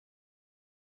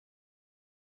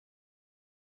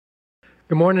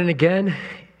Good morning again.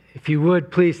 If you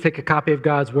would, please take a copy of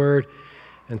God's Word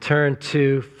and turn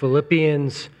to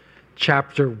Philippians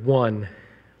chapter 1.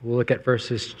 We'll look at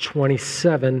verses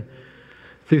 27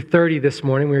 through 30 this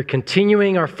morning. We're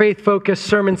continuing our faith-focused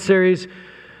sermon series,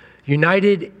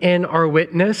 United in Our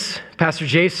Witness. Pastor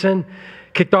Jason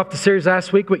kicked off the series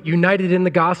last week with United in the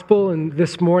Gospel, and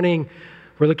this morning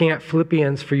we're looking at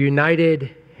Philippians for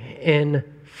United in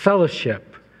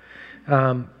Fellowship.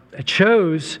 I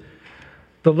chose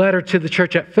the letter to the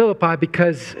church at Philippi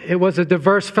because it was a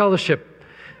diverse fellowship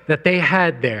that they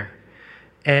had there.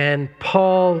 And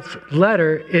Paul's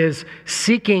letter is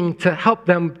seeking to help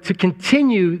them to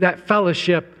continue that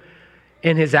fellowship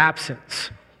in his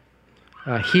absence.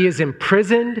 He is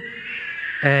imprisoned,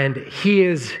 and he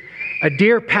is a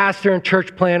dear pastor and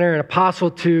church planner and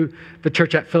apostle to the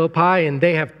church at Philippi, and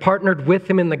they have partnered with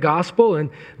him in the gospel,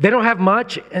 and they don't have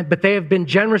much, but they have been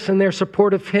generous in their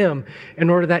support of him in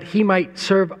order that he might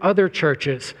serve other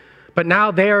churches. But now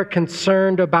they are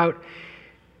concerned about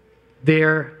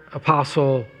their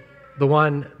apostle,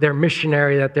 their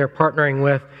missionary that they're partnering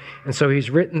with, and so he's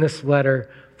written this letter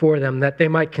for them that they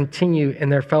might continue in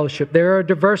their fellowship. They're a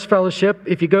diverse fellowship.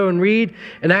 If you go and read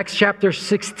in Acts chapter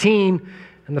 16,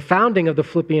 and the founding of the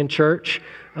Philippian church,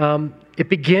 it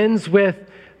begins with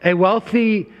a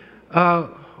wealthy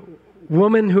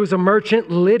woman who's a merchant,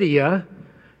 Lydia,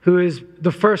 who is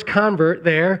the first convert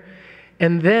there.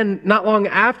 And then not long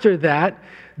after that,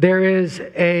 there is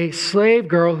a slave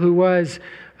girl who was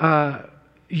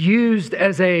used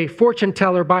as a fortune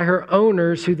teller by her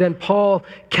owners, who then Paul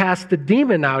cast the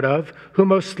demon out of, who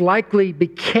most likely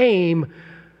became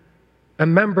a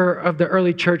member of the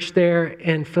early church there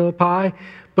in Philippi.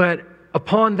 But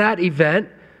upon that event,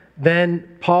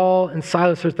 then Paul and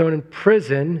Silas are thrown in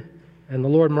prison, and the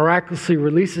Lord miraculously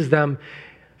releases them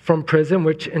from prison,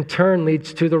 which in turn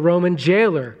leads to the Roman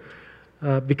jailer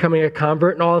becoming a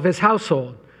convert and all of his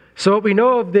household. So what we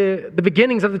know of the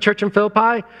beginnings of the church in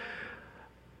Philippi: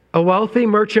 a wealthy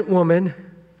merchant woman,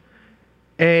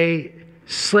 a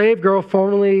slave girl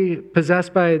formerly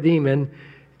possessed by a demon,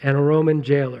 and a Roman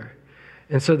jailer.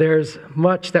 And so there's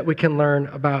much that we can learn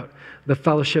about the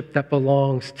fellowship that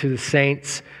belongs to the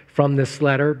saints from this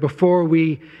letter. Before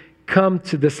we come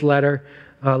to this letter,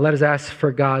 let us ask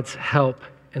for God's help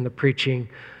in the preaching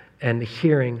and the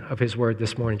hearing of His word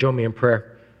this morning. Join me in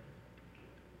prayer.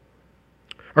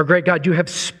 Our great God, you have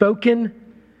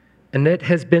spoken, and it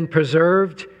has been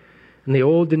preserved in the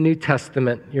Old and New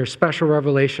Testament. Your special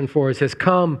revelation for us has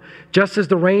come just as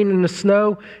the rain and the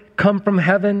snow come from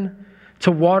heaven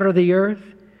to water the earth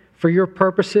for your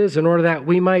purposes, in order that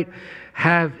we might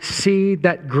have seed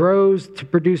that grows to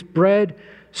produce bread.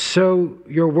 So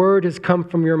your word has come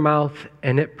from your mouth,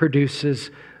 and it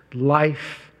produces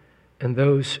life in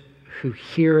those who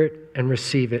hear it and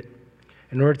receive it.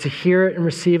 In order to hear it and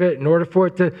receive it, in order for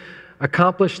it to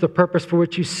accomplish the purpose for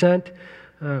which you sent,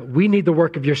 we need the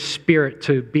work of your Spirit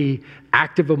to be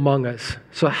active among us.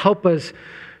 So help us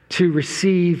to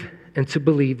receive and to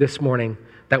believe this morning,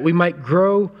 that we might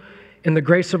grow in the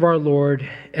grace of our Lord,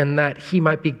 and that He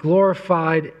might be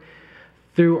glorified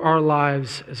through our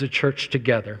lives as a church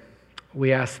together.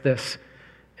 We ask this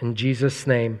in Jesus'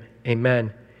 name,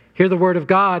 amen. Hear the word of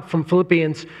God from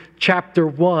Philippians chapter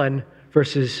 1,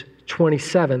 verses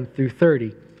 27 through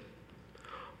 30.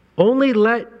 Only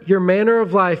let your manner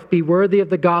of life be worthy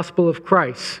of the gospel of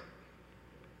Christ.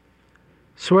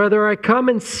 So whether I come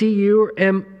and see you or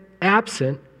am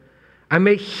absent, I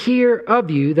may hear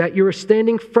of you that you are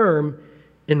standing firm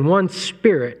in one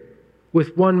spirit,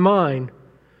 with one mind,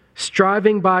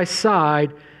 striving by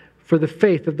side for the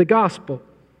faith of the gospel,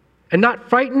 and not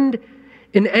frightened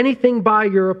in anything by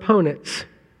your opponents.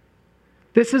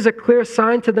 This is a clear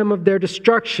sign to them of their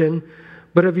destruction,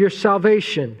 but of your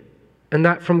salvation, and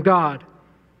that from God.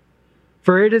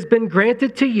 For it has been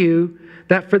granted to you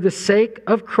that for the sake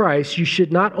of Christ you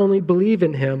should not only believe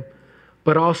in Him,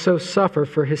 but also suffer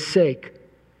for His sake,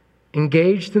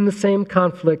 engaged in the same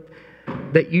conflict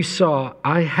that you saw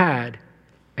I had,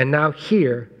 and now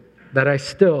hear that I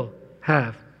still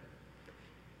have.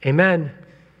 Amen.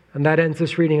 And that ends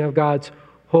this reading of God's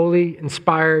holy,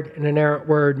 inspired, and inerrant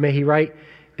word. May He write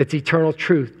its eternal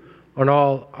truth on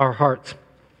all our hearts.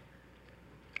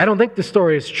 I don't think the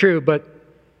story is true, but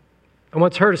I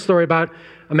once heard a story about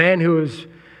a man who was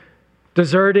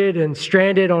deserted and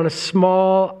stranded on a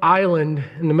small island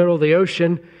in the middle of the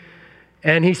ocean.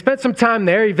 And he spent some time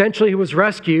there. Eventually he was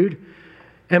rescued.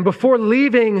 And before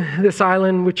leaving this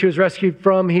island, which he was rescued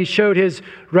from, he showed his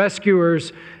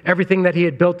rescuers everything that he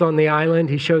had built on the island.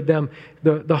 He showed them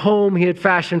the home he had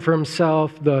fashioned for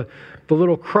himself, the the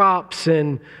little crops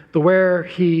and where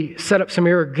he set up some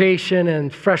irrigation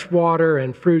and fresh water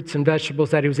and fruits and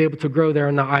vegetables that he was able to grow there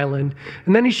on the island.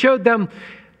 And then he showed them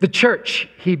the church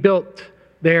he built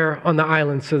there on the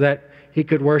island so that he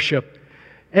could worship.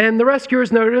 And the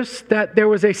rescuers noticed that there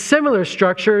was a similar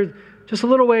structure just a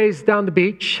little ways down the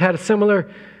beach, had a similar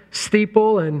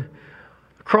steeple and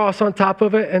a cross on top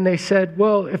of it. And they said,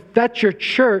 well, if that's your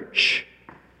church,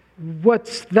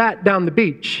 what's that down the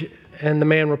beach? And the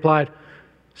man replied,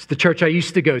 it's the church I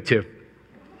used to go to.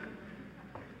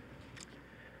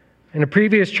 In a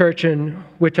previous church in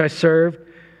which I served,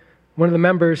 one of the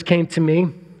members came to me.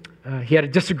 He had a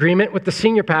disagreement with the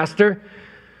senior pastor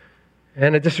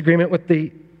and a disagreement with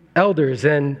the elders.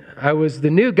 And I was the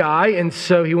new guy, and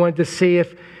so he wanted to see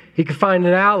if he could find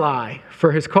an ally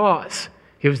for his cause.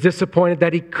 He was disappointed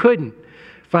that he couldn't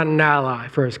find an ally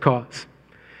for his cause.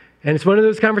 And it's one of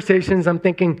those conversations I'm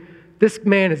thinking, this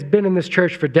man has been in this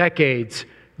church for decades.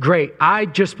 Great. I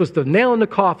just was the nail in the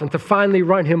coffin to finally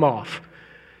run him off.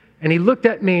 And he looked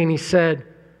at me and he said,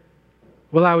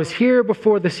 well, I was here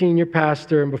before the senior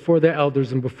pastor and before the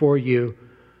elders and before you,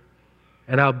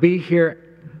 and I'll be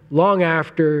here long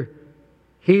after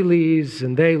he leaves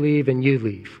and they leave and you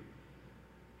leave.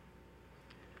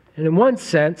 And in one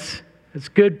sense, as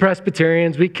good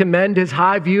Presbyterians, we commend his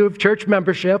high view of church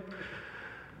membership,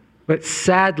 but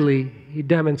sadly, he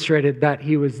demonstrated that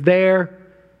he was there,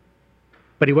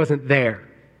 but he wasn't there.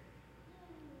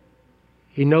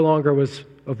 He no longer was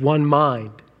of one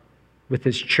mind with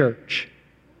his church.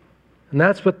 And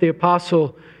that's what the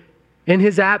apostle, in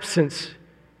his absence,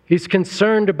 he's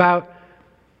concerned about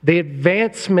the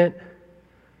advancement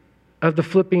of the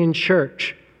Philippian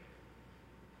church.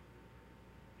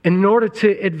 And in order to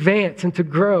advance and to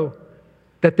grow,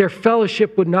 that their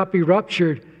fellowship would not be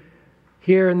ruptured,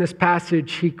 here in this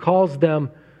passage, he calls them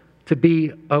to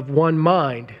be of one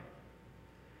mind.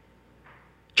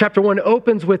 Chapter 1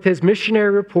 opens with his missionary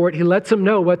report. He lets them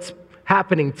know what's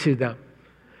happening to them.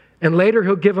 And later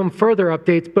he'll give them further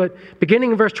updates. But beginning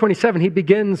in verse 27, he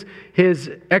begins his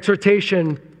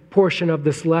exhortation portion of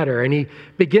this letter. And he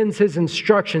begins his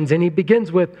instructions. And he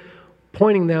begins with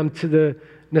pointing them to the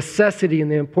necessity and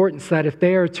the importance that if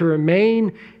they are to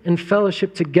remain in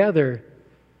fellowship together,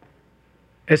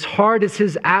 as hard as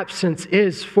his absence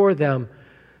is for them,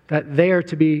 that they are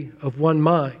to be of one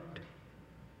mind.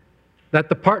 That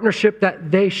the partnership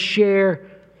that they share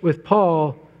with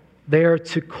Paul, they are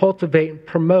to cultivate and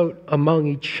promote among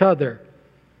each other.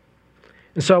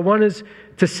 And so I want us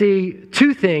to see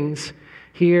two things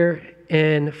here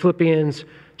in Philippians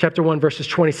chapter 1, verses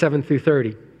 27 through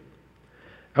 30.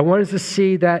 I want us to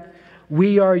see that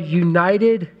we are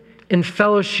united in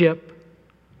fellowship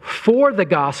for the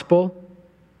gospel.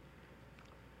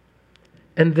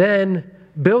 And then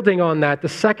building on that, the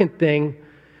second thing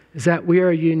is that we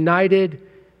are united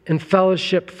in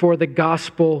fellowship for the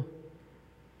gospel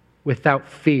without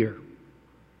fear.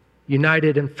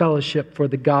 United in fellowship for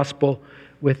the gospel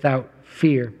without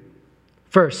fear.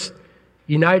 First,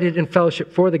 united in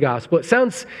fellowship for the gospel. It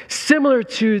sounds similar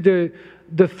to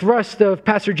the thrust of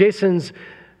Pastor Jason's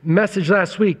message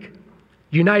last week.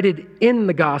 United in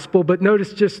the gospel, but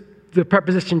notice just the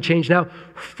preposition change now,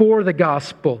 for the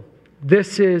gospel.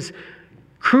 This is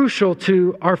crucial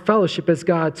to our fellowship as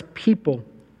God's people.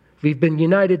 We've been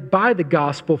united by the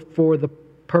gospel for the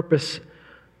purpose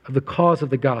of the cause of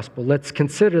the gospel. Let's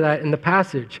consider that in the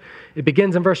passage. It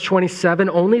begins in verse 27,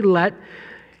 only let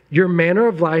your manner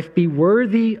of life be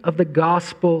worthy of the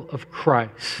gospel of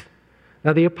Christ.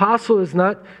 Now, the apostle is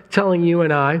not telling you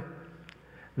and I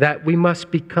that we must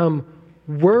become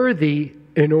worthy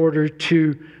in order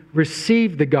to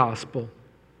receive the gospel.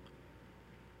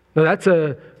 Now, that's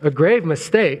a grave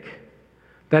mistake,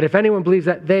 that if anyone believes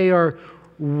that they are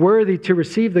worthy to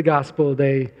receive the gospel,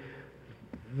 the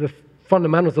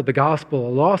fundamentals of the gospel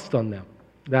are lost on them.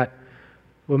 That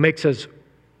what makes us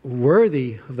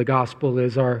worthy of the gospel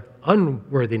is our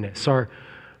unworthiness, our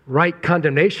right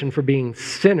condemnation for being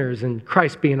sinners and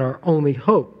Christ being our only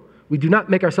hope. We do not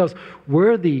make ourselves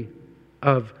worthy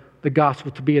of the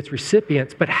gospel to be its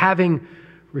recipients, but having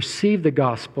received the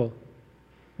gospel,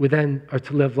 we then are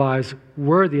to live lives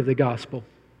worthy of the gospel.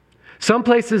 Some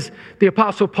places, the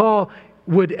Apostle Paul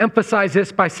would emphasize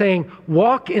this by saying,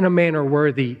 walk in a manner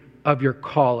worthy of your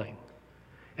calling.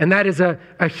 And that is a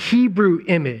Hebrew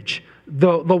image,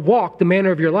 the walk, the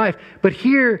manner of your life. But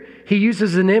here he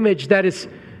uses an image that is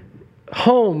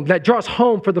home, that draws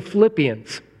home for the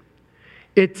Philippians.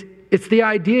 It's the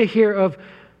idea here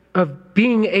of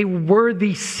being a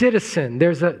worthy citizen.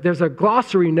 There's a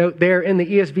glossary note there in the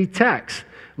ESV text.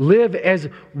 Live as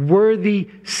worthy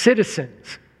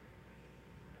citizens.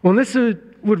 Well, this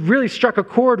would really struck a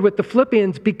chord with the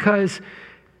Philippians because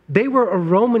they were a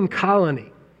Roman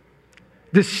colony,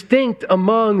 distinct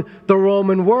among the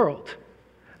Roman world.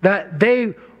 That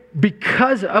they,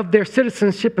 because of their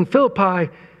citizenship in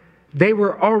Philippi, they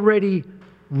were already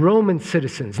Roman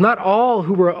citizens. Not all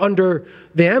who were under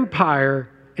the empire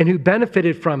and who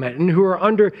benefited from it and who were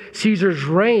under Caesar's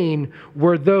reign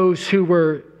were those who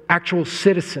were actual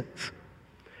citizens.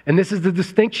 And this is the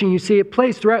distinction you see it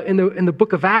placed throughout in the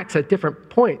book of Acts at different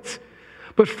points.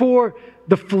 But for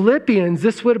the Philippians,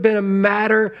 this would have been a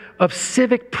matter of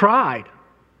civic pride.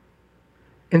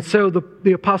 And so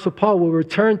the Apostle Paul will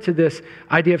return to this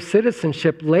idea of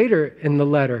citizenship later in the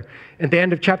letter, at the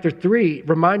end of chapter 3,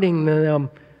 reminding them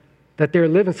that they're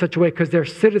living in such a way because their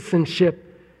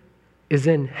citizenship is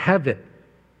in heaven.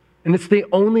 And it's the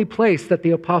only place that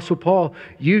the Apostle Paul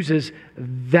uses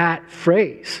that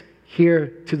phrase here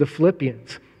to the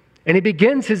Philippians. And he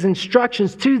begins his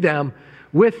instructions to them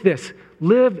with this: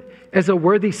 live as a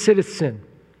worthy citizen.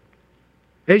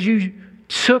 As you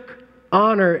took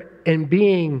honor in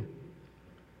being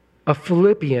a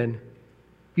Philippian,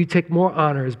 you take more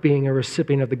honor as being a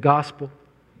recipient of the gospel.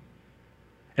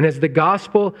 And as the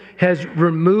gospel has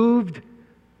removed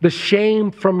the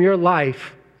shame from your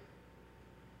life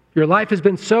has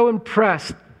been so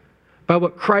impressed by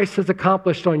what Christ has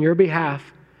accomplished on your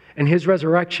behalf and his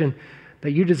resurrection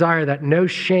that you desire that no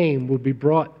shame will be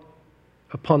brought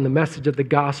upon the message of the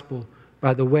gospel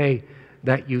by the way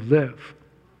that you live.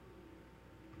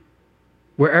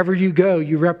 Wherever you go,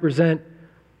 you represent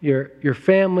your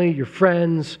family, your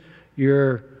friends,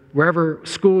 wherever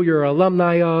school you're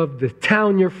alumni of, the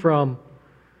town you're from.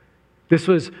 This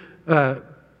was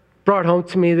brought home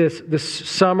to me this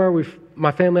summer.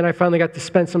 My family and I finally got to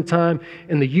spend some time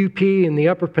in the UP in the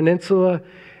Upper Peninsula.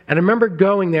 And I remember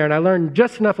going there and I learned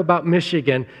just enough about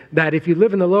Michigan that if you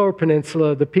live in the Lower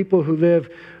Peninsula, the people who live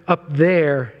up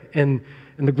there in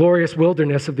the glorious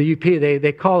wilderness of the UP,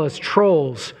 they call us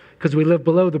trolls because we live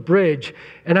below the bridge.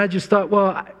 And I just thought,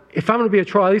 well, if I'm going to be a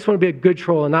troll, I at least want to be a good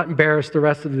troll and not embarrass the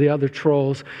rest of the other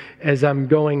trolls as I'm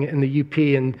going in the UP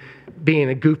and being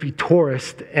a goofy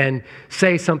tourist and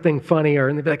say something funny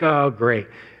and they'd be like, oh, great.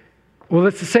 Well,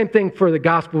 it's the same thing for the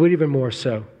gospel, but even more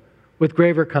so, with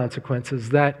graver consequences,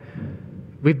 that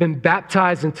we've been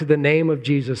baptized into the name of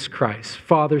Jesus Christ,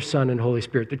 Father, Son, and Holy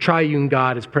Spirit. The triune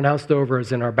God is pronounced over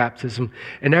us in our baptism.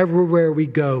 And everywhere we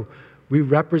go, we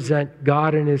represent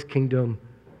God and his kingdom.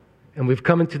 And we've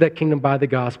come into that kingdom by the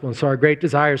gospel. And so our great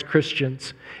desire as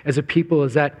Christians, as a people,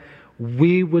 is that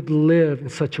we would live in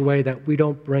such a way that we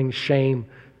don't bring shame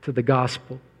to the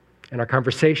gospel in our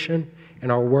conversation, in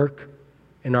our work,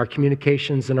 in our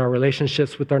communications, in our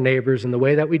relationships with our neighbors, in the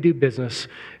way that we do business,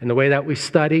 in the way that we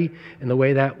study, in the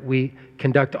way that we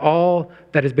conduct all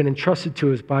that has been entrusted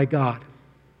to us by God.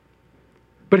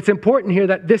 But it's important here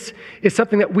that this is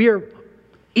something that we are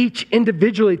each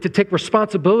individually to take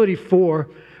responsibility for,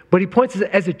 but he points out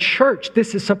as a church,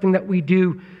 this is something that we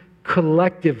do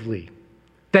collectively.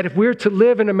 That if we're to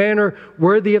live in a manner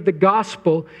worthy of the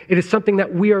gospel, it is something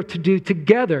that we are to do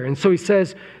together. And so he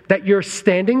says that you're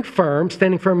standing firm.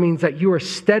 Standing firm means that you are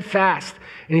steadfast.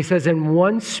 And he says in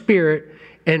one spirit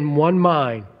and one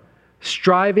mind,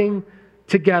 striving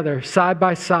together side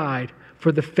by side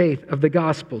for the faith of the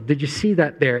gospel. Did you see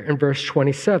that there in verse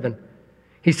 27?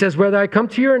 He says, whether I come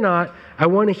to you or not, I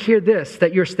want to hear this,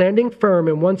 that you're standing firm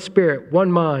in one spirit, one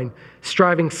mind,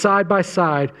 striving side by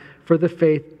side for the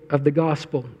faith of the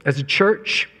gospel. As a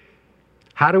church,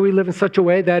 how do we live in such a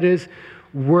way that is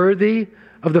worthy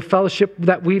of the fellowship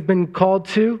that we've been called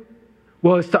to?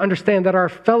 Well, it's to understand that our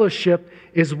fellowship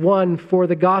is one for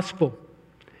the gospel.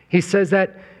 He says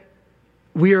that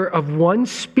we are of one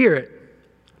spirit.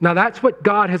 Now, that's what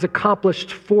God has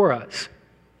accomplished for us.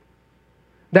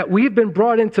 That we've been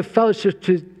brought into fellowship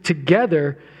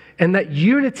together, and that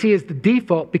unity is the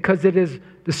default because it is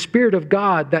the Spirit of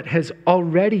God that has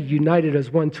already united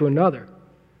us one to another.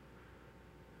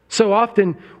 So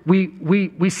often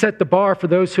we set the bar for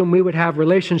those whom we would have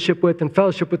relationship with and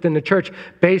fellowship with in the church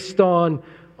based on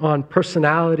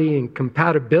personality and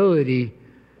compatibility,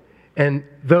 and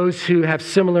those who have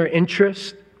similar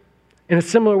interests. In a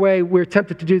similar way, we're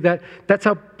tempted to do that. That's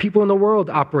how people in the world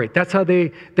operate. That's how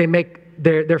they make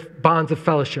their bonds of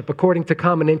fellowship, according to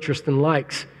common interest and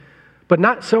likes. But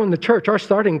not so in the church. Our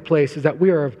starting place is that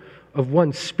we are of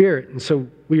one spirit. And so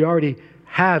we already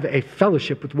have a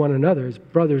fellowship with one another as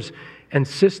brothers and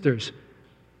sisters.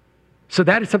 So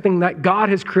that is something that God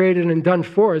has created and done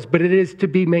for us, but it is to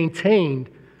be maintained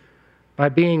by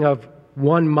being of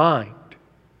one mind.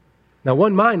 Now,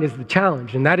 one mind is the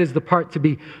challenge, and that is the part to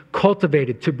be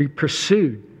cultivated, to be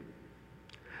pursued.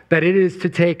 that it is to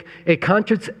take a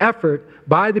conscious effort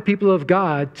by the people of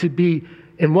God to be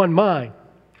in one mind.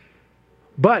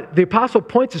 But the apostle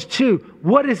points us to,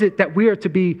 what is it that we are to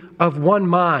be of one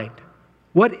mind?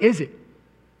 What is it?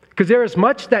 Because there is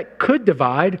much that could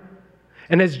divide.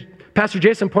 And as Pastor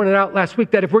Jason pointed out last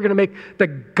week, that if we're going to make the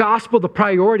gospel the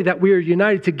priority that we are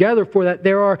united together for, that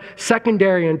there are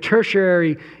secondary and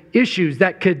tertiary issues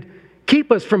that could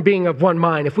keep us from being of one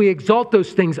mind if we exalt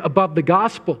those things above the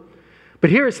gospel. But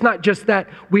here it's not just that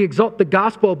we exalt the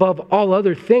gospel above all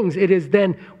other things. It is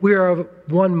then we are of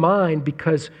one mind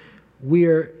because we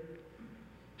are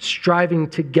striving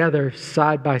together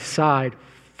side by side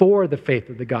for the faith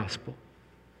of the gospel.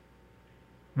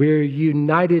 We are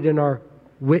united in our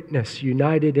witness,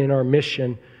 united in our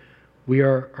mission.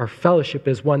 Our fellowship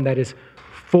is one that is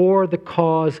for the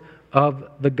cause of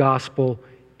the gospel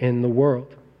in the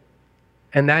world.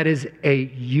 And that is a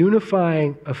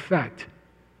unifying effect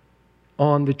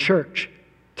on the church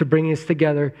to bring us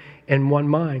together in one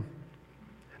mind.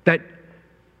 That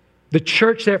the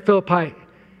church there at Philippi,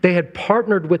 they had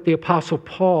partnered with the Apostle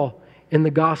Paul in the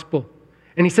gospel.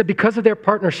 And he said because of their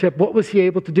partnership, what was he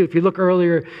able to do? If you look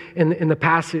earlier in the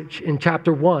passage in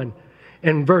chapter 1,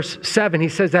 in verse 7, he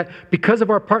says that because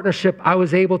of our partnership, I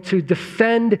was able to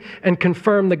defend and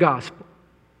confirm the gospel.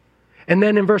 And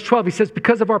then in verse 12, he says,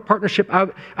 because of our partnership,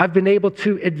 I've been able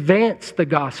to advance the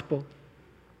gospel.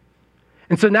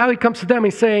 And so now he comes to them,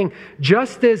 he's saying,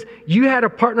 just as you had a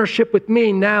partnership with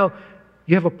me, now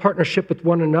you have a partnership with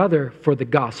one another for the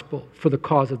gospel, for the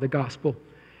cause of the gospel.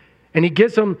 And he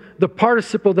gives them the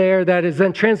participle there that is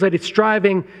then translated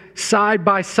striving side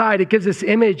by side. It gives this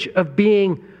image of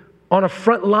being on a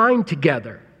front line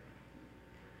together.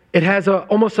 It has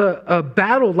almost a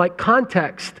battle-like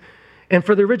context. And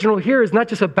for the original here, it's not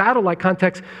just a battle-like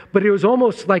context, but it was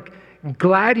almost like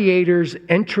gladiators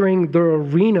entering the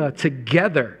arena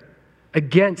together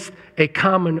against a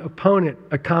common opponent,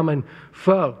 a common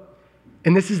foe.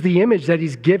 And this is the image that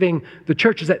he's giving the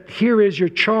church, is that here is your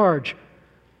charge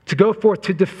to go forth,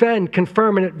 to defend,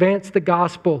 confirm, and advance the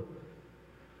gospel,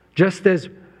 just as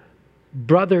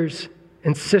brothers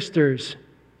and sisters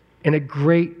in a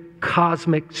great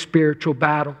cosmic spiritual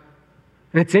battle.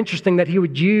 And it's interesting that he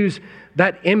would use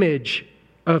that image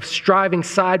of striving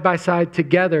side by side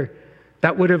together.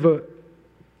 That would have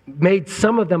made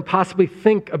some of them possibly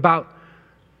think about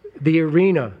the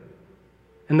arena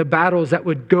and the battles that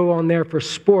would go on there for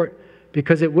sport,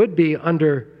 because it would be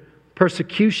under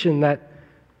persecution that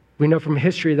we know from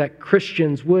history that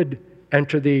Christians would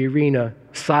enter the arena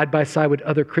side by side with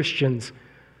other Christians,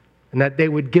 and that they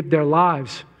would give their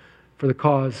lives for the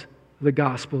cause of the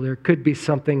gospel. There could be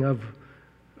something of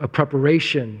a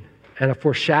preparation and a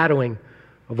foreshadowing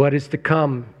of what is to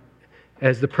come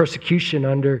as the persecution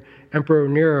under Emperor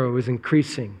Nero is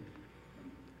increasing,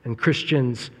 and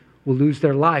Christians will lose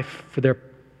their life for their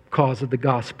cause of the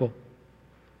gospel.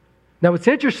 Now, what's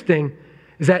interesting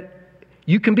is that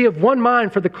you can be of one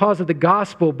mind for the cause of the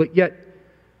gospel, but yet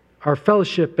our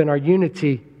fellowship and our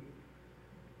unity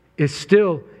is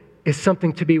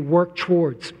something to be worked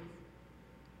towards.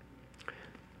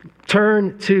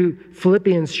 Turn to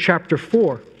Philippians chapter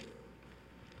 4.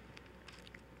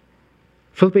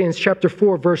 Philippians chapter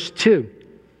 4, verse 2.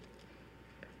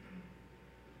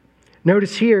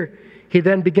 Notice here, he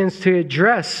then begins to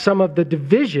address some of the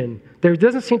division. There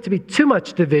doesn't seem to be too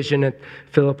much division at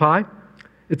Philippi.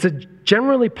 It's a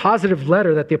generally positive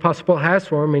letter that the Apostle Paul has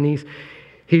for them, and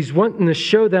he's wanting to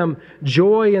show them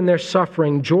joy in their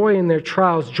suffering, joy in their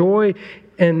trials, joy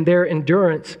in their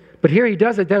endurance. But here he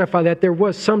does identify that there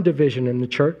was some division in the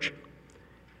church.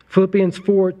 Philippians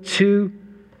 4, 2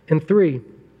 and 3.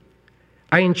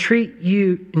 I entreat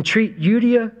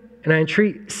Euodia and I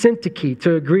entreat Syntyche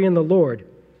to agree in the Lord.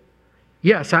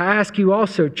 Yes, I ask you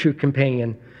also, true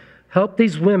companion, help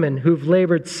these women who've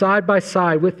labored side by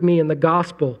side with me in the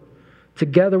gospel,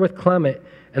 together with Clement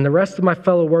and the rest of my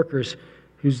fellow workers,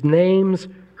 whose names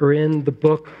are in the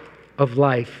book of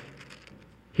life.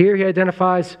 Here he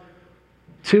identifies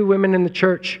two women in the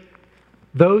church,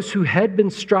 those who had been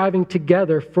striving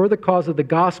together for the cause of the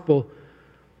gospel,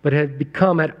 but had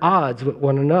become at odds with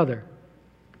one another.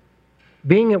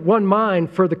 Being at one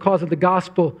mind for the cause of the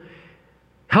gospel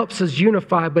helps us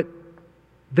unify, but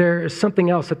there is something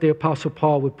else that the Apostle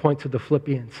Paul would point to the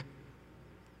Philippians.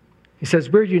 He says,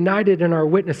 we're united in our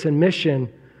witness and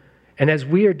mission, and as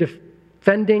we are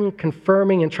defending,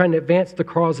 confirming, and trying to advance the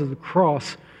cause of the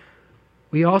cross,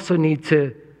 we also need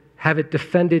to have it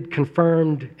defended,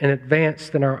 confirmed, and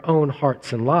advanced in our own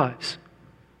hearts and lives.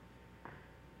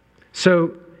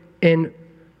 So in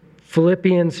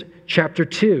Philippians chapter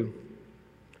 2,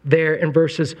 there in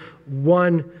verses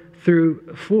 1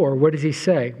 through 4, what does he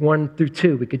say? 1 through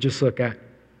 2, we could just look at.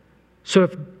 So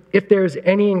if there is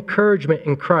any encouragement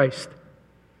in Christ,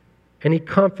 any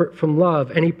comfort from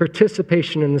love, any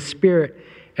participation in the Spirit,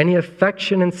 any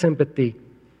affection and sympathy,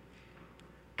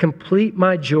 complete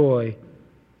my joy,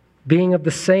 being of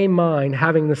the same mind,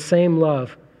 having the same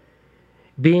love,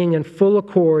 being in full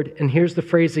accord, and here's the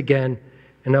phrase again,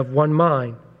 and of one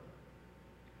mind.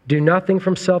 Do nothing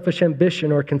from selfish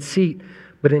ambition or conceit,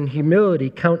 but in humility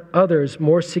count others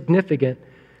more significant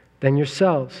than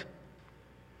yourselves.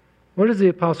 What is the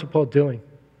Apostle Paul doing?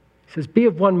 He says, be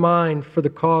of one mind for the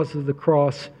cause of the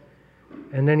cross.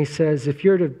 And then he says, if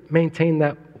you're to maintain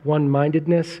that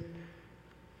one-mindedness,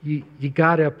 you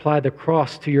got to apply the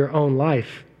cross to your own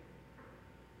life.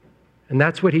 And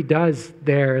that's what he does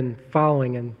there and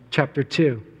following in chapter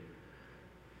 2.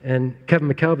 And Kevin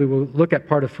McKelvey will look at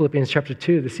part of Philippians chapter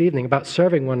 2 this evening about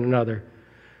serving one another.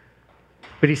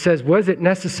 But he says, was it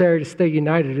necessary to stay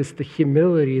united? It's the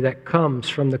humility that comes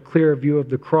from the clear view of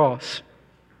the cross.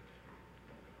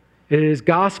 It is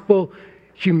gospel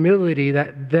humility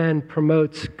that then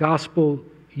promotes gospel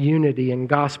unity and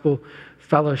gospel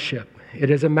fellowship. It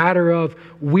is a matter of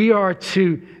we are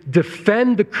to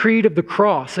defend the creed of the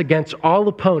cross against all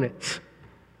opponents.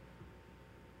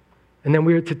 And then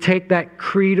we are to take that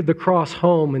creed of the cross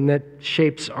home, and that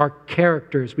shapes our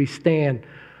characters. We stand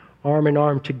arm in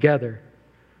arm together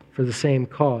for the same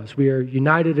cause. We are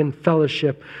united in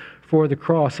fellowship for the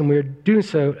cross, and we are doing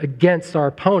so against our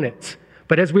opponents.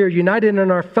 But as we are united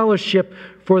in our fellowship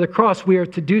for the cross, we are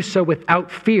to do so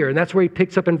without fear. And that's where he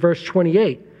picks up in verse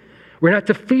 28. We're not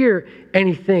to fear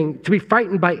anything, to be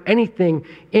frightened by anything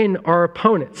in our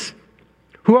opponents.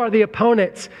 Who are the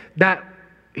opponents that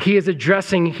he is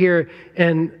addressing here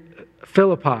in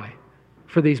Philippi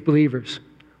for these believers?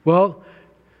 Well,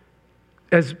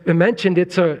 as I mentioned,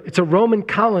 it's a Roman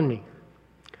colony.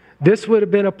 This would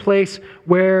have been a place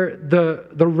where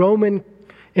the Roman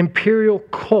imperial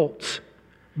cults,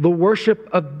 the worship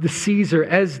of the Caesar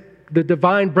as the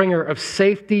divine bringer of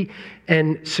safety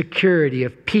and security,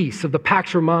 of peace, of the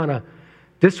Pax Romana.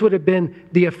 This would have been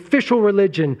the official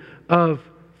religion of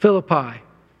Philippi.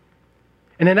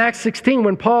 And in Acts 16,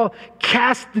 when Paul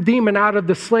cast the demon out of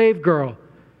the slave girl,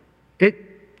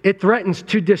 it threatens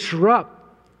to disrupt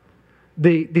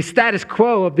the status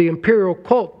quo of the imperial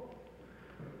cult.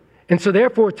 And so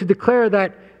therefore, to declare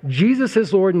that Jesus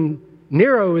is Lord and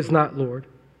Nero is not Lord,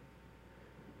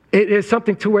 it is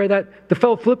something to where that the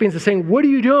fellow Philippians are saying, what are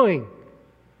you doing?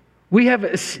 We have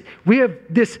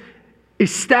this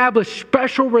established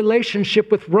special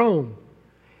relationship with Rome,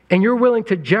 and you're willing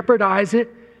to jeopardize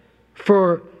it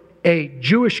for a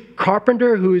Jewish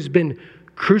carpenter who has been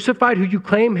crucified, who you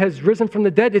claim has risen from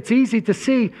the dead. It's easy to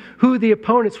see who the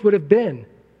opponents would have been,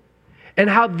 and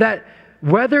how that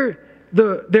whether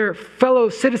their fellow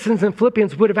citizens in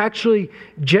Philippians would have actually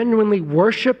genuinely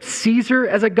worshipped Caesar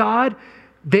as a god,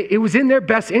 it was in their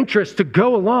best interest to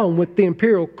go along with the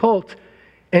imperial cult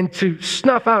and to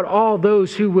snuff out all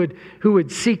those who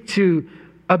would seek to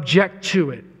object to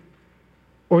it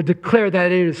or declare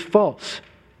that it is false.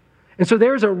 And so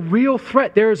there's a real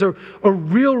threat. There's a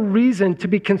real reason to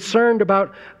be concerned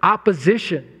about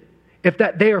opposition if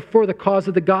that they are for the cause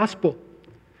of the gospel.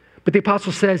 But the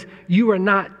apostle says, you are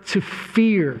not to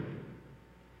fear.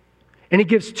 And he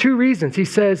gives two reasons. He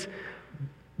says,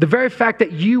 the very fact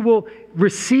that you will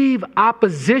receive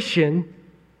opposition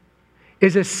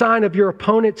is a sign of your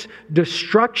opponent's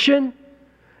destruction,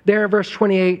 there in verse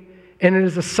 28, and it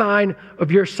is a sign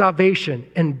of your salvation,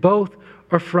 and both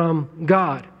are from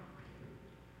God.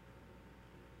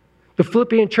 The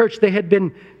Philippian church, they had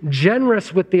been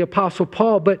generous with the Apostle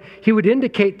Paul, but he would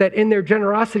indicate that in their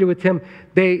generosity with him,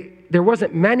 there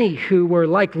wasn't many who were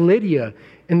like Lydia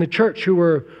in the church, who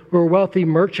were wealthy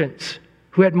merchants,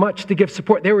 who had much to give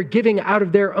support. They were giving out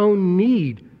of their own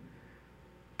need.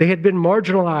 They had been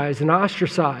marginalized and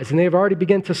ostracized, and they have already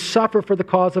begun to suffer for the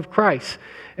cause of Christ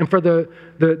and for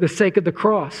the sake of the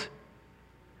cross.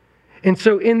 And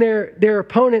so in their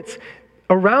opponents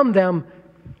around them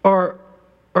are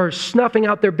snuffing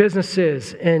out their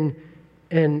businesses and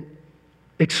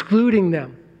excluding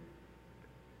them.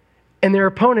 And their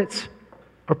opponents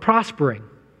are prospering.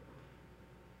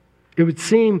 It would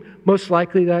seem most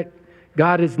likely that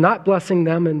God is not blessing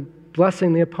them and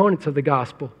blessing the opponents of the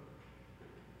gospel.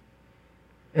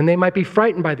 And they might be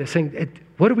frightened by this, saying,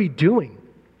 what are we doing?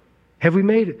 Have we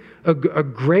made a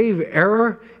grave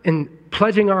error in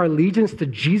pledging our allegiance to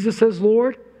Jesus as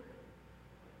Lord?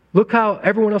 Look how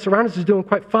everyone else around us is doing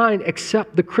quite fine,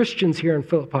 except the Christians here in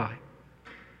Philippi.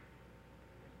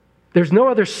 There's no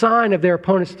other sign of their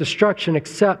opponent's destruction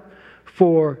except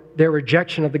for their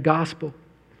rejection of the gospel.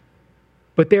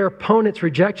 But their opponent's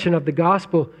rejection of the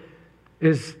gospel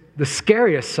is the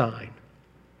scariest sign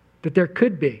that there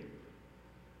could be.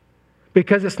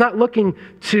 Because it's not looking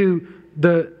to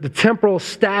the temporal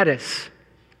status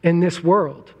in this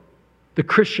world. The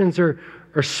Christians are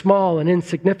small and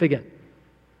insignificant.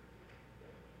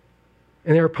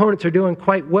 And their opponents are doing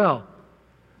quite well.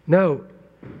 No,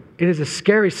 it is a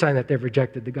scary sign that they've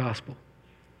rejected the gospel.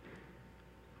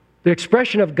 The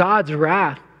expression of God's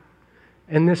wrath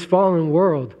in this fallen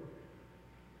world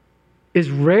is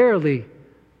rarely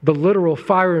the literal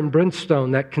fire and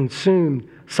brimstone that consumed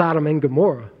Sodom and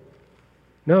Gomorrah.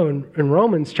 No, in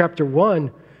Romans chapter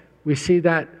 1, we see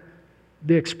that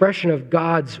the expression of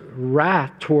God's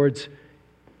wrath towards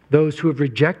those who have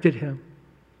rejected him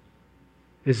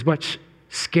is much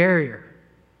scarier.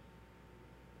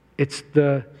 It's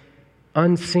the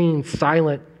unseen,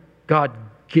 silent God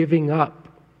giving up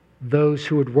those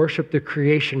who would worship the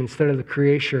creation instead of the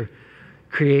creator,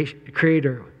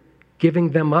 giving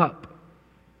them up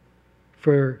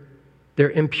for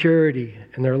their impurity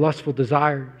and their lustful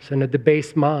desires and a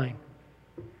debased mind.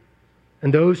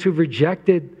 And those who've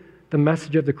rejected the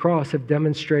message of the cross have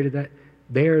demonstrated that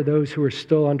they are those who are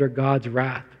still under God's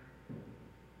wrath.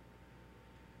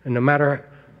 And no matter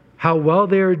how well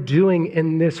they are doing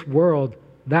in this world,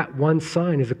 that one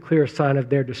sign is a clear sign of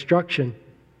their destruction.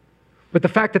 But the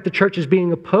fact that the church is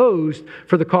being opposed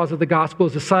for the cause of the gospel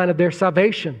is a sign of their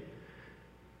salvation.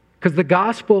 Because the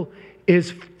gospel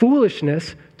is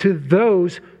foolishness to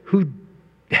those who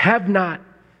have not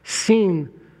seen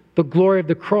the glory of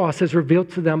the cross as revealed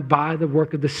to them by the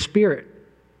work of the Spirit.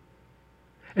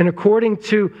 And according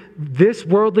to this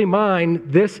worldly mind,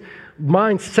 this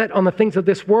mind set on the things of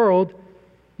this world,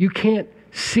 you can't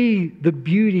see the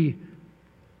beauty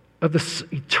of the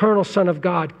eternal Son of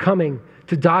God coming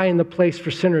to die in the place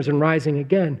for sinners and rising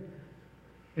again.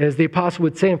 As the apostle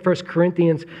would say in 1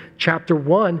 Corinthians chapter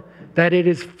 1, that it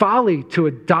is folly to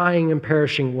a dying and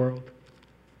perishing world.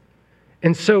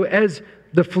 And so as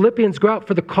the Philippians go out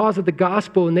for the cause of the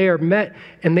gospel and they are met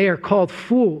and they are called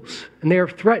fools and they are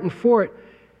threatened for it,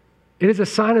 it is a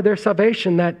sign of their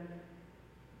salvation that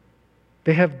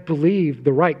they have believed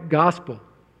the right gospel.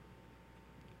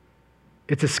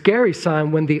 It's a scary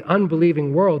sign when the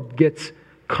unbelieving world gets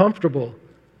comfortable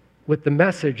with the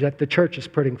message that the church is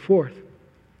putting forth.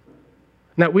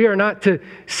 Now, we are not to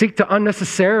seek to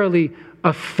unnecessarily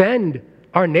offend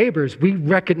our neighbors. We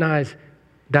recognize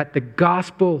that the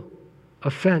gospel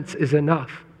offense is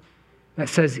enough. That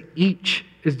says each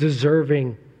is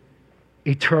deserving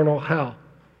eternal hell.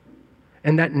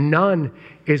 And that none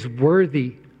is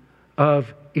worthy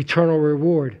of eternal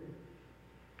reward.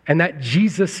 And that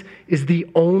Jesus is the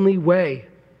only way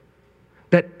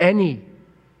that any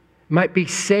might be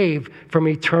saved from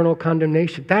eternal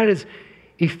condemnation. That is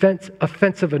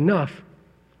offensive enough.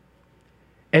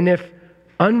 And if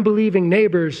unbelieving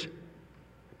neighbors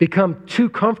become too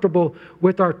comfortable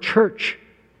with our church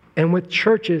and with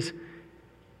churches,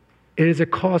 it is a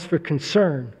cause for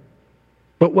concern.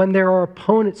 But when there are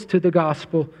opponents to the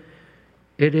gospel,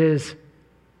 it is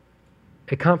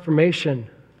a confirmation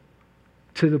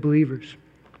to the believers.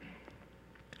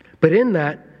 But in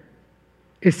that,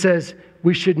 it says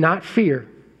we should not fear,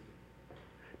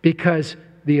 because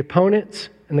the opponents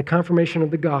and the confirmation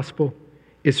of the gospel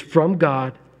is from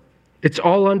God. It's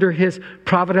all under his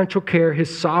providential care,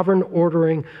 his sovereign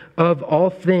ordering of all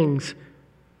things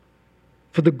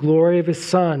for the glory of his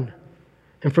Son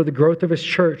and for the growth of his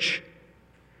church.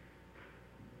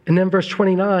 And then verse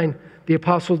 29, the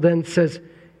apostle then says,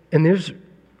 and there's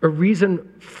a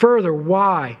reason further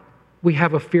why we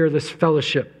have a fearless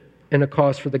fellowship and a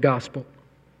cause for the gospel.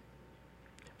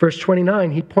 Verse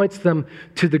 29, he points them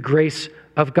to the grace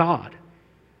of God.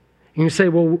 And you say,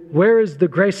 well, where is the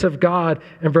grace of God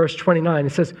in verse 29?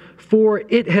 It says, for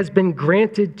it has been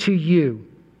granted to you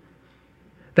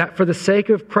that for the sake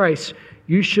of Christ,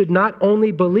 you should not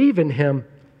only believe in him,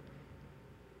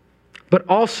 but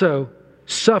also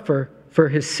suffer for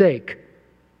his sake.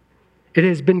 It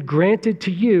has been granted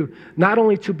to you not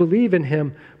only to believe in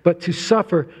him, but to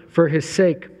suffer for his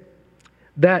sake.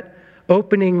 That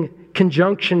opening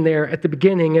conjunction there at the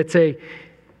beginning, it's a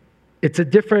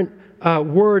different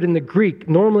word in the Greek.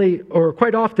 Normally, or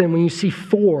quite often, when you see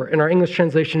for in our English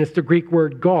translation, it's the Greek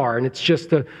word gar, and it's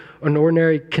just an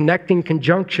ordinary connecting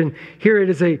conjunction. Here it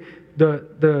is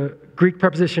the Greek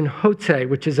preposition hote,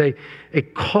 which is a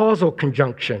causal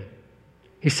conjunction.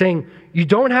 He's saying, you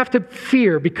don't have to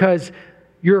fear because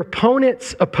your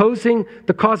opponents opposing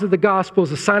the cause of the gospel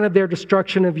is a sign of their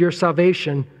destruction of your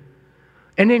salvation.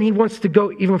 And then he wants to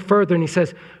go even further and he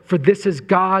says, for this is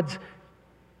God's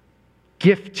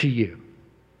gift to you.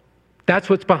 That's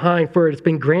what's behind, for it has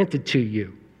been granted to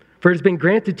you. For it has been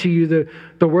granted to you,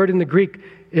 the word in the Greek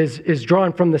is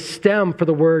drawn from the stem for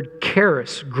the word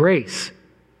charis, grace.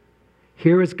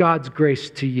 Here is God's grace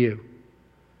to you.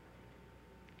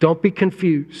 Don't be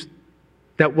confused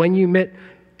that when you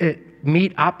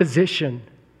meet opposition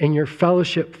in your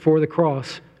fellowship for the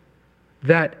cross,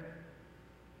 that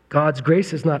God's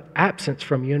grace is not absent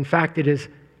from you. In fact, it is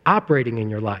operating in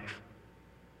your life.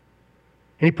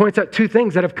 And he points out two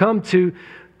things that have come to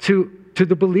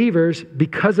the believers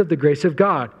because of the grace of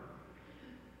God.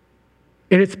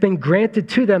 And it's been granted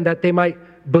to them that they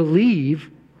might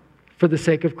believe for the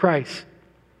sake of Christ.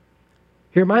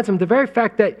 He reminds them the very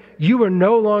fact that you are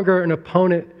no longer an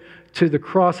opponent to the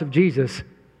cross of Jesus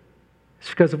is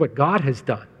because of what God has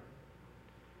done.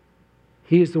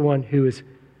 He is the one who has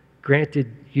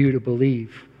granted you to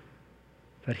believe,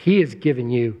 that he has given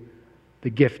you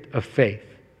the gift of faith.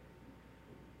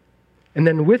 And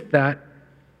then with that,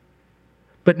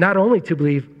 but not only to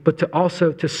believe, but to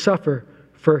also to suffer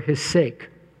for his sake.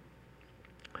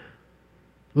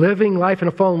 Living life in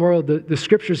a fallen world, the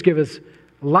scriptures give us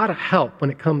a lot of help when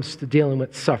it comes to dealing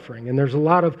with suffering. And there's a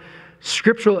lot of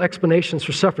scriptural explanations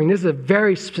for suffering. This is a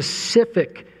very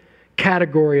specific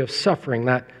category of suffering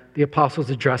that the apostle's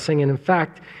addressing. And in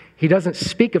fact, he doesn't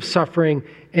speak of suffering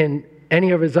in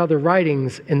any of his other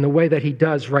writings in the way that he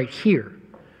does right here.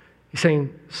 He's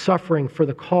saying suffering for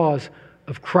the cause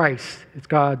of Christ. It's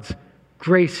God's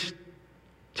grace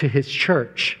to his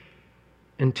church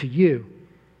and to you.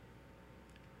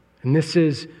 And this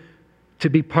is to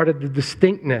be part of the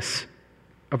distinctness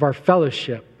of our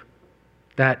fellowship,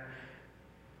 that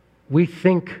we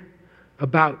think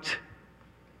about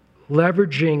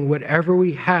leveraging whatever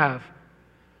we have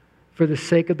for the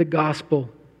sake of the gospel.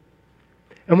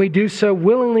 And we do so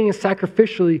willingly and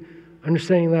sacrificially,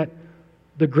 understanding that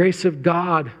the grace of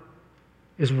God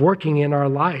is working in our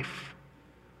life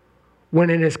when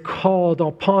it is called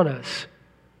upon us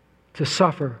to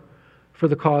suffer for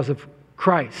the cause of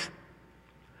Christ.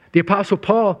 The Apostle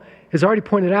Paul has already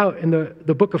pointed out in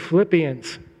the book of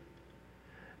Philippians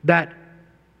that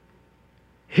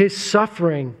his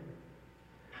suffering,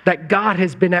 that God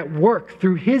has been at work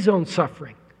through his own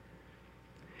suffering.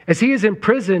 As he is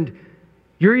imprisoned,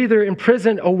 you're either in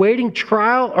prison awaiting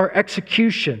trial or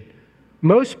execution.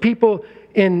 Most people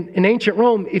in ancient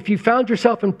Rome, if you found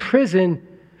yourself in prison,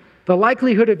 the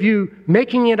likelihood of you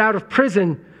making it out of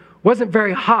prison wasn't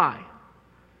very high.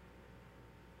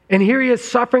 And here he is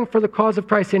suffering for the cause of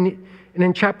Christ. And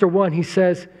in chapter 1, he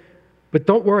says, but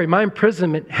don't worry, my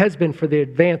imprisonment has been for the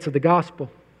advance of the gospel.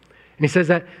 And he says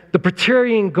that the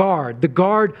Praetorian Guard, the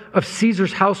guard of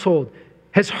Caesar's household,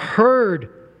 has heard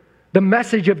the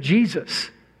message of Jesus,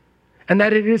 and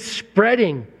that it is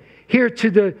spreading here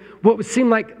to what would seem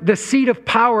like the seat of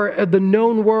power of the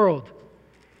known world.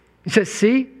 He says,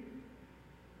 see,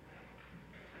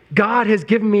 God has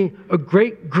given me a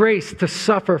great grace to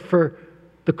suffer for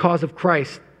the cause of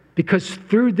Christ, because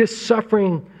through this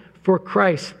suffering for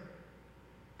Christ,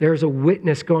 there's a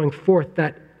witness going forth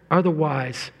that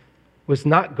otherwise was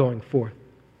not going forth.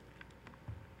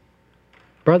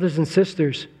 Brothers and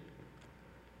sisters,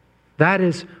 that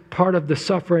is part of the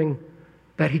suffering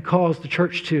that he calls the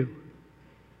church to.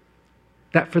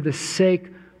 That for the sake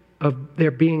of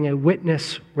there being a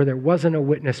witness where there wasn't a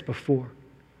witness before.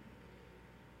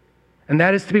 And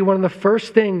that is to be one of the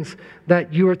first things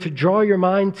that you are to draw your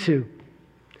mind to.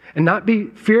 And not be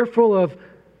fearful of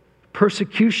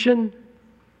persecution.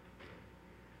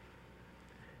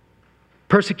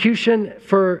 Persecution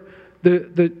for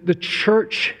the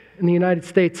church in the United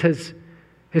States has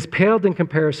paled in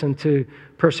comparison to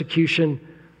persecution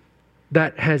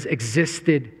that has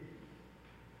existed.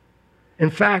 In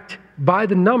fact, by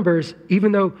the numbers,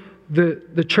 even though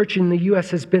the church in the U.S.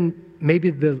 has been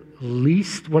maybe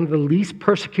one of the least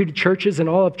persecuted churches in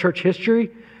all of church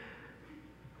history,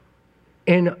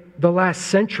 in the last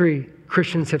century,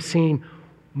 Christians have seen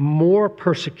more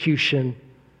persecution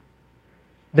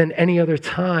than any other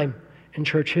time in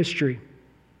church history.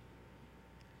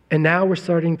 And now we're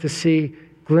starting to see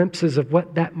glimpses of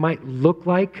what that might look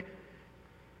like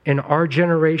in our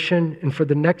generation and for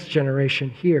the next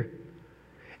generation here.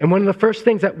 And one of the first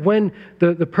things that when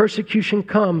the persecution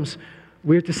comes,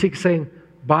 we have to seek, saying,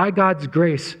 by God's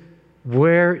grace,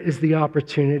 where is the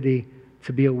opportunity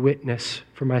to be a witness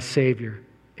for my Savior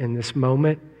in this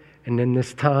moment and in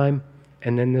this time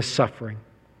and in this suffering?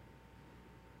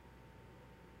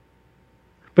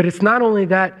 But it's not only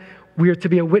that we are to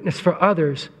be a witness for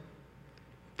others.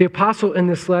 The apostle in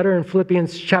this letter in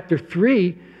Philippians chapter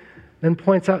 3 then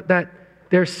points out that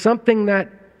there's something that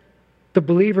the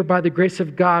believer, by the grace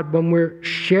of God, when we're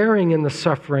sharing in the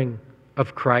suffering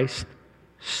of Christ,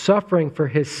 suffering for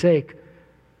his sake,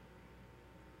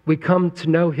 we come to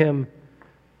know him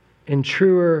in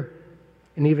truer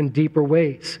and even deeper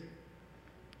ways.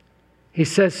 He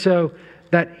says so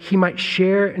that he might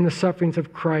share in the sufferings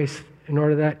of Christ in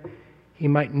order that he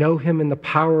might know him in the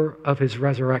power of his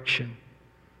resurrection.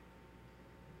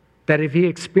 That if he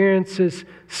experiences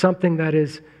something that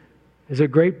is a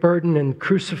great burden and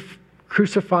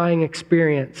crucifying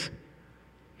experience,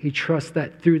 he trusts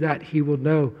that through that he will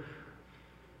know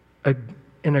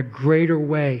in a greater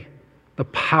way the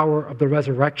power of the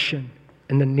resurrection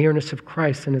and the nearness of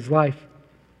Christ in his life.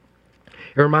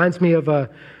 It reminds me of a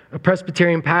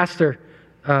Presbyterian pastor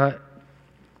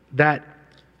that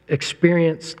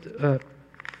experienced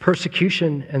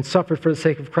persecution and suffered for the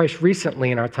sake of Christ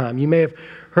recently in our time. You may have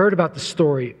heard about the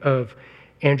story of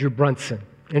Andrew Brunson.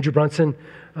 Andrew Brunson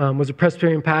was a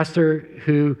Presbyterian pastor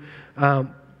who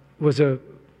was a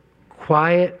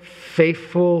quiet,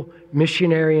 faithful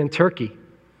missionary in Turkey.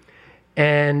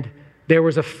 And there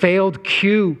was a failed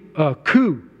coup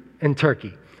in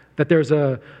Turkey. That there's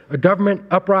a government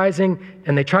uprising,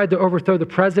 and they tried to overthrow the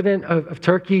president of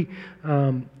Turkey,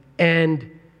 and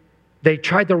they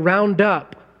tried to round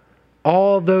up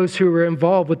all those who were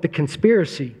involved with the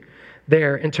conspiracy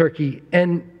there in Turkey.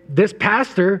 And this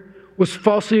pastor was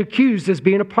falsely accused as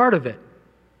being a part of it.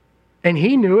 And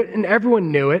he knew it, and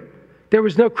everyone knew it. There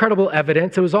was no credible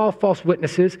evidence. It was all false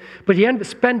witnesses. But he ended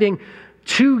up spending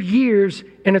 2 years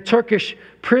in a Turkish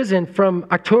prison from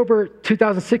October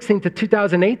 2016 to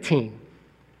 2018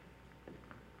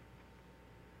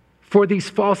 for these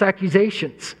false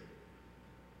accusations.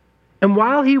 And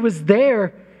while he was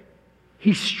there,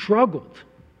 he struggled.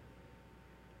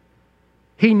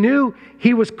 He knew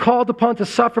he was called upon to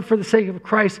suffer for the sake of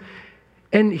Christ.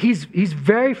 And he's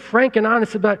very frank and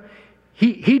honest about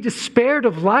he despaired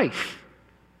of life.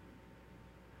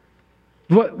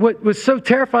 What was so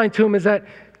terrifying to him is that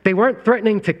they weren't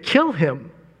threatening to kill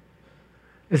him,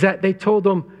 is that they told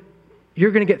him,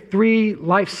 you're going to get 3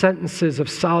 life sentences of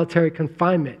solitary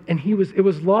confinement. And it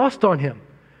was lost on him,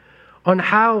 on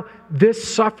how this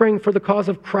suffering for the cause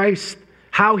of Christ,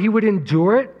 how he would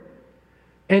endure it,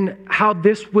 and how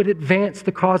this would advance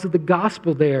the cause of the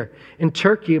gospel there in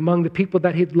Turkey among the people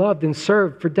that he'd loved and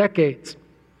served for decades.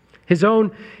 His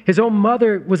own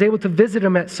mother was able to visit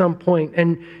him at some point,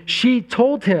 and she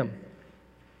told him,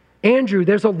 Andrew,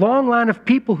 there's a long line of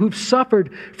people who've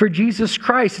suffered for Jesus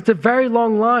Christ. It's a very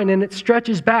long line, and it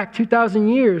stretches back 2,000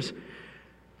 years.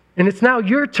 And it's now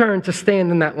your turn to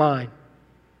stand in that line.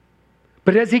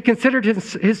 But as he considered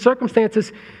his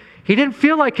circumstances, he didn't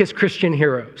feel like his Christian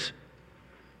heroes.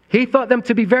 He thought them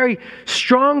to be very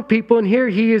strong people, and here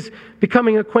he is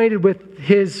becoming acquainted with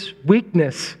his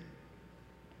weakness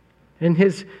and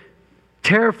his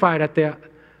terrified at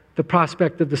the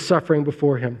prospect of the suffering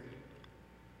before him.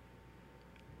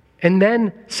 And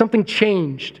then something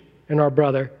changed in our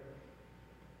brother.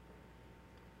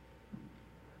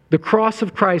 The cross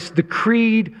of Christ, the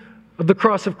creed of the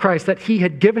cross of Christ, that he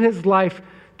had given his life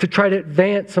to try to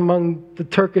advance among the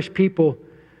Turkish people,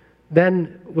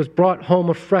 then was brought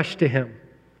home afresh to him.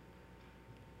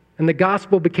 And the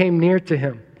gospel became near to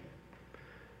him.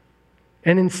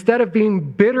 And instead of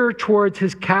being bitter towards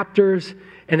his captors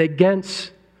and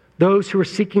against those who were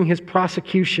seeking his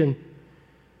prosecution,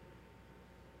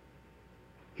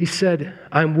 he said,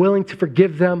 I'm willing to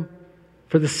forgive them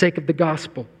for the sake of the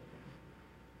gospel.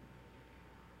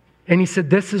 And he said,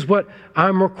 this is what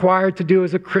I'm required to do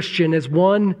as a Christian, as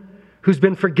one who's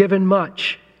been forgiven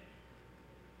much.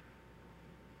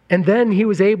 And then he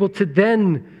was able to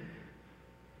then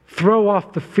throw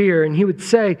off the fear. And he would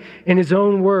say in his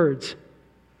own words,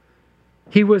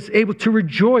 he was able to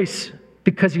rejoice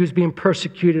because he was being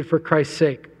persecuted for Christ's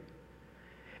sake.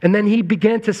 And then he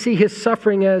began to see his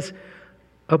suffering as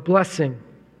a blessing.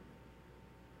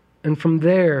 And from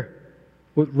there,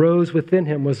 what rose within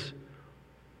him was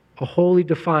a holy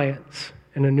defiance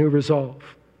and a new resolve.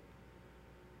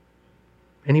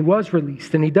 And he was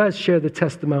released, and he does share the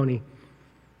testimony.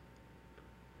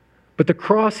 But the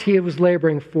cross he was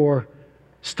laboring for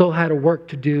still had a work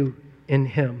to do in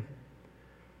him.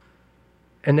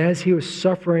 And as he was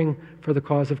suffering for the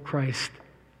cause of Christ,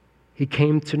 he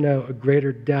came to know a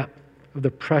greater depth of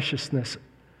the preciousness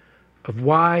of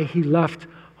why he left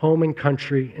home and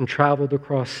country and traveled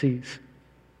across seas.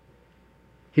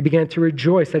 He began to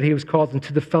rejoice that he was called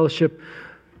into the fellowship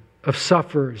of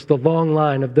sufferers, the long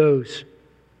line of those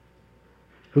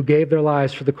who gave their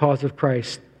lives for the cause of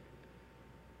Christ,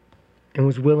 and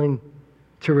was willing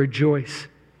to rejoice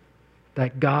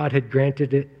that God had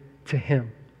granted it to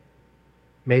him.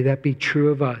 May that be true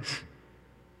of us.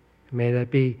 May that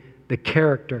be the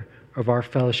character of our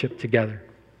fellowship together.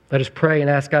 Let us pray and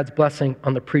ask God's blessing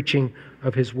on the preaching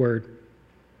of His word.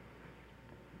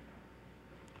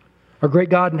 Our great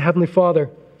God and Heavenly Father,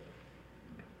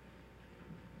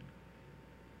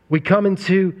 we come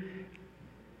into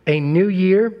a new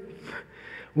year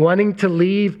wanting to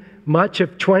leave much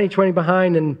of 2020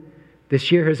 behind, and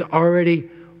this year has already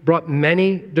brought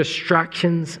many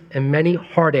distractions and many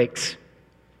heartaches.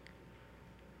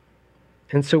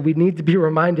 And so we need to be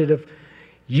reminded of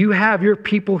you have your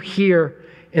people here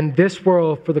in this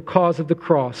world for the cause of the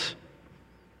cross.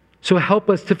 So help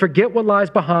us to forget what lies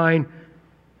behind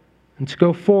and to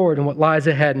go forward in what lies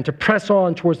ahead and to press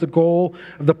on towards the goal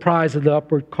of the prize of the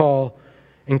upward call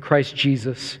in Christ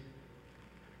Jesus.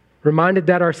 Reminded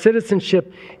that our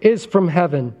citizenship is from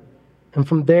heaven, and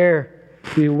from there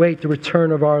we await the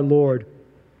return of our Lord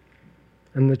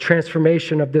and the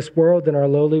transformation of this world and our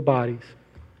lowly bodies.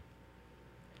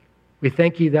 We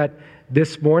thank you that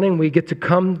this morning we get to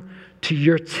come to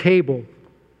your table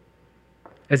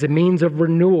as a means of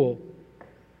renewal.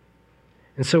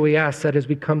 And so we ask that as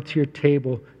we come to your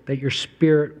table, that your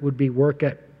Spirit would be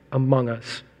among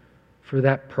us for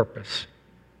that purpose,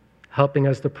 helping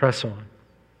us to press on.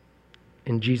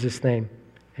 In Jesus' name,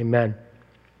 amen.